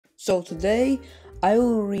So today I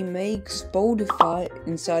will remake Spotify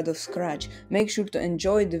inside of Scratch. Make sure to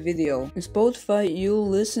enjoy the video. In Spotify you'll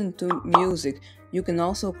listen to music. You can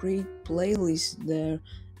also create playlists there.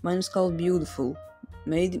 Mine is called Beautiful.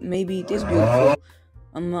 Maybe it is beautiful.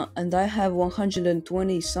 And I have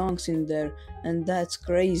 120 songs in there, and that's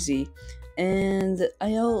crazy. And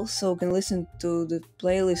I also can listen to the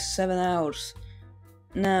playlist 7 hours.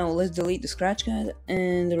 Now let's delete the scratch card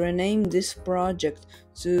and rename this project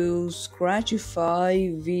to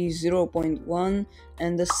Scratchify v0.1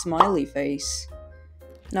 and the smiley face.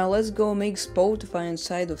 Now let's go make Spotify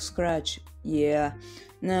inside of Scratch. Yeah.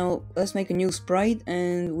 Now let's make a new sprite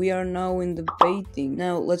and we are now in the painting.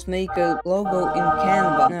 Now let's make a logo in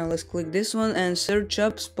Canva. Now let's click this one and search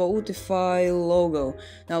up Spotify logo.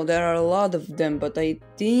 Now there are a lot of them, but I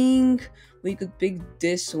think we could pick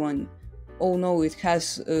this one. Oh no, it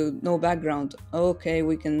has no background. Okay,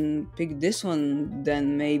 we can pick this one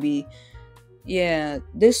then maybe. Yeah,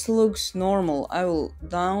 this looks normal. I will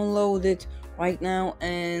download it right now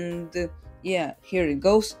and yeah, here it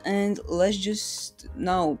goes. And let's just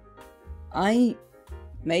now, I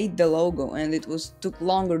made the logo and it took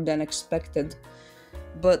longer than expected.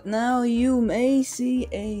 But now you may see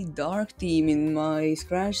a dark theme in my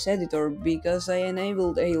Scratch editor because I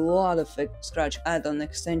enabled a lot of Scratch add-on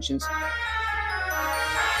extensions.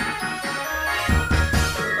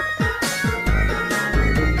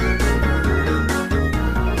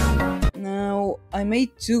 Now I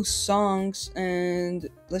made 2 songs and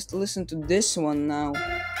let's listen to this one now.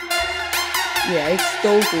 Yeah, it's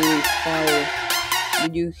totally fire.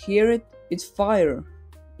 Did you hear it? It's fire.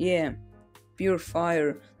 Yeah, pure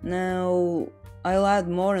fire. Now I'll add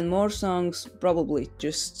more and more songs, probably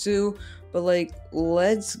just 2, but like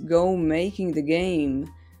let's go making the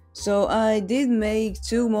game. So I did make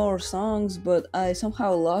 2 more songs, but I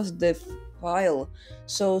somehow lost the file.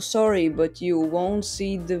 So sorry, but you won't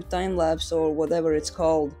see the time-lapse or whatever it's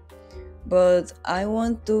called. But I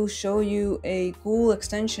want to show you a cool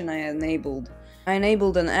extension I enabled. I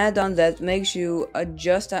enabled an add-on that makes you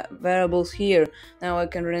adjust variables here. Now I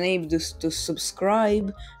can rename this to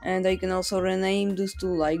subscribe, and I can also rename this to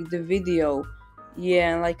like the video.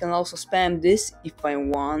 Yeah, and I can also spam this if I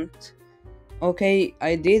want. Okay,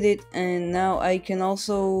 I did it, and now I can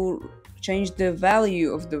also change the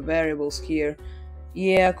value of the variables here.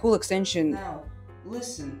 Yeah, cool extension. Now,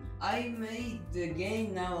 listen, I made the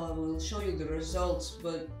game. Now I will show you the results,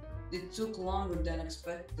 but it took longer than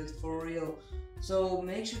expected for real. So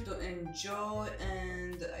make sure to enjoy,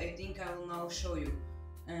 and I think I will now show you.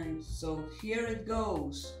 And so here it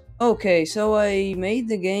goes. Okay, so I made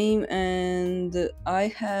the game and I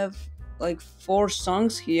have like 4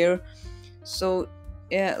 songs here. So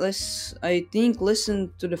yeah, I think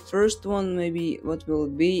listen to the first one. Maybe what will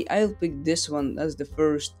it be? I'll pick this one as the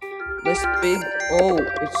first. Let's pick. Oh,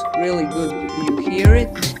 it's really good. Do you hear it?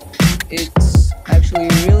 It's actually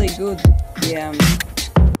really good. Yeah.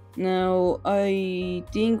 Now I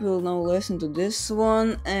think we'll now listen to this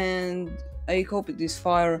one, and I hope it is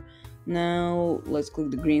fire. Now let's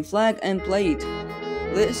click the green flag and play it.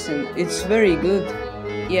 Listen, it's very good.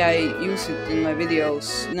 Yeah, I use it in my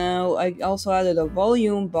videos. Now I also added a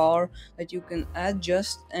volume bar that you can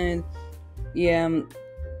adjust, and yeah,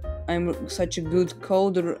 I'm such a good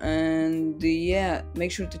coder, and yeah,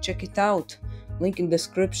 make sure to check it out. Link in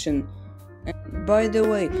description. And by the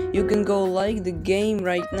way, you can go like the game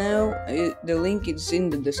right now. The link is in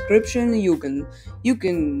the description. You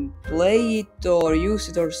can play it or use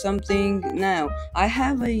it or something. Now I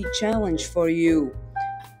have a challenge for you.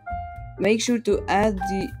 Make sure to add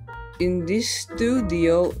in this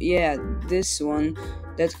studio, yeah, this one,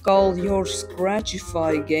 that's called your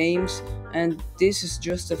Scratchify games, and this is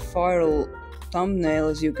just a file thumbnail,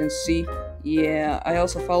 as you can see. Yeah, I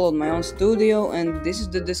also followed my own studio, and this is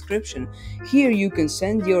the description. Here you can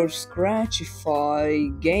send your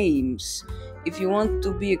Scratchify games. If you want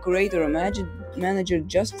to be a creator or manager,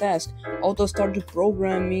 just ask.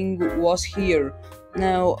 OtoStartedProgramming was here.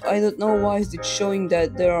 Now, I don't know why it's showing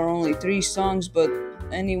that there are only 3 songs, but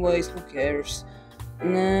anyways, who cares?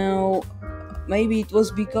 Now, maybe it was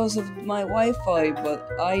because of my Wi-Fi, but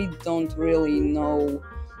I don't really know.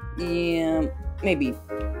 Yeah, maybe.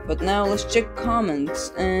 But now let's check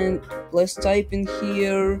comments, and let's type in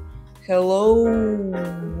here, hello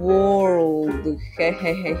world,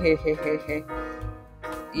 hehehehehehe.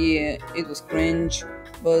 Yeah, it was cringe.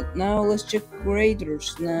 But now let's check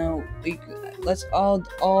creators. Now let's add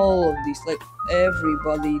all of these, like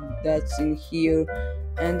everybody that's in here,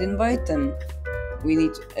 and invite them. We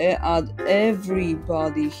need to add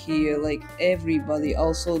everybody here, like everybody,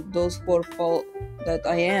 also those who are that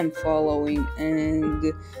I am following,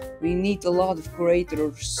 and We need a lot of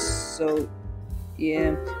creators. So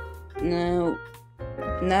yeah, now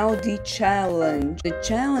the challenge. The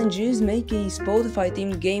challenge is make a Spotify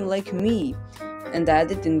themed game like me and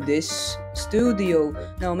add it in this studio.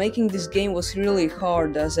 Now making this game was really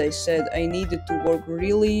hard. As I said, I needed to work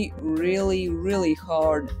really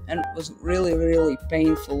hard, and it was really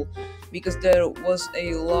painful because there was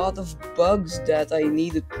a lot of bugs that I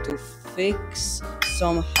needed to fix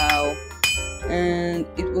somehow, and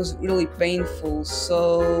it was really painful.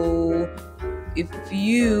 So if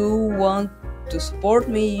you want to support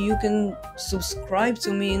me, you can subscribe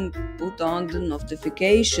to me and put on the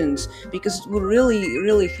notifications, because it will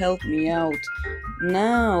really help me out.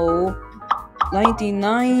 Now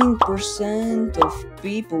 99% of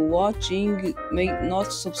people watching may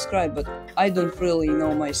not subscribe, but I don't really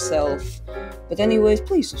know myself. But anyways,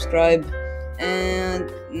 please subscribe. And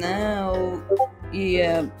now,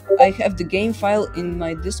 yeah, I have the game file in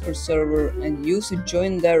my Discord server, and you should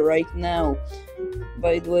join there right now.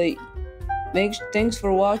 By the way, thanks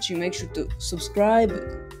for watching. Make sure to subscribe,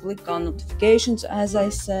 click on notifications as I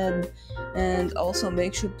said, and also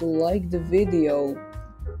make sure to like the video,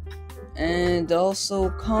 and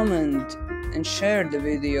also comment and share the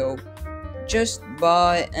video. Just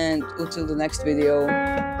bye, and until the next video.